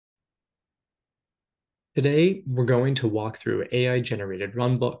Today, we're going to walk through AI-generated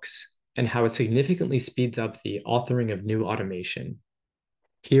runbooks and how it significantly speeds up the authoring of new automation.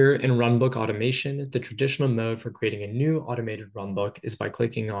 Here in Runbook Automation, the traditional mode for creating a new automated runbook is by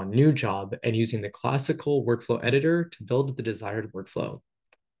clicking on New Job and using the classical workflow editor to build the desired workflow.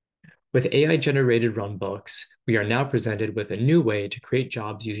 With AI-generated runbooks, we are now presented with a new way to create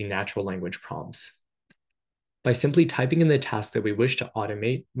jobs using natural language prompts. By simply typing in the task that we wish to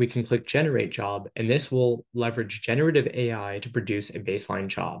automate, we can click Generate Job, and this will leverage generative AI to produce a baseline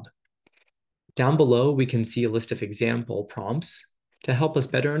job. Down below, we can see a list of example prompts to help us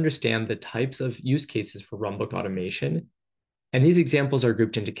better understand the types of use cases for Runbook automation, and these examples are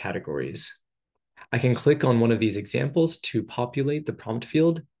grouped into categories. I can click on one of these examples to populate the prompt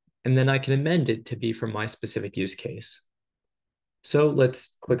field, and then I can amend it to be for my specific use case. So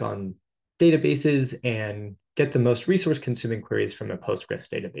let's click on databases and get the most resource-consuming queries from a Postgres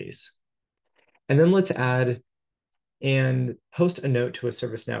database. And then let's add and post a note to a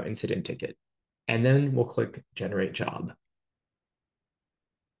ServiceNow incident ticket. And then we'll click Generate Job.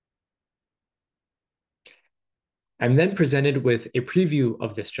 I'm then presented with a preview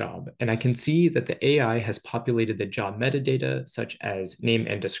of this job, and I can see that the AI has populated the job metadata, such as name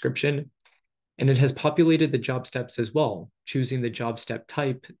and description, and it has populated the job steps as well, choosing the job step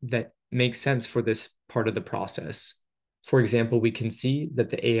type that makes sense for this part of the process. For example, we can see that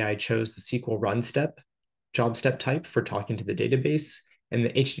the AI chose the SQL run step, job step type for talking to the database, and the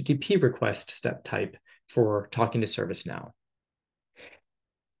HTTP request step type for talking to ServiceNow.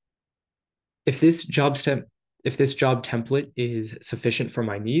 If this job template is sufficient for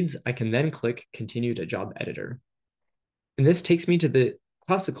my needs, I can then click Continue to Job Editor. And this takes me to the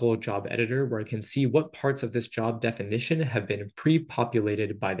classical job editor where I can see what parts of this job definition have been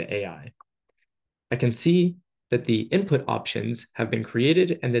pre-populated by the AI. I can see that the input options have been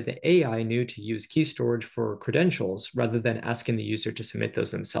created and that the AI knew to use key storage for credentials rather than asking the user to submit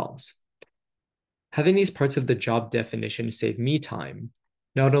those themselves. Having these parts of the job definition save me time,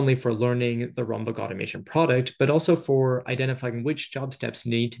 not only for learning the Runbook automation product, but also for identifying which job steps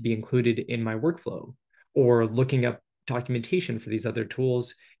need to be included in my workflow, or looking up documentation for these other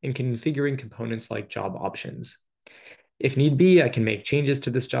tools and configuring components like job options. If need be, I can make changes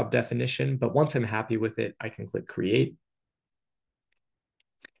to this job definition, but once I'm happy with it, I can click Create.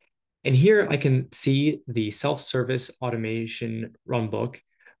 And here I can see the self-service automation runbook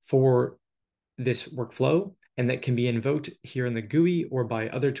for this workflow, and that can be invoked here in the GUI or by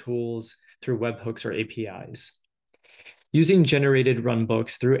other tools through webhooks or APIs. Using generated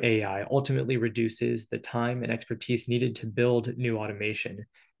runbooks through AI ultimately reduces the time and expertise needed to build new automation,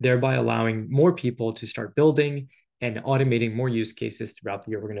 thereby allowing more people to start building and automating more use cases throughout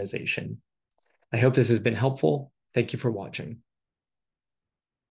the organization. I hope this has been helpful. Thank you for watching.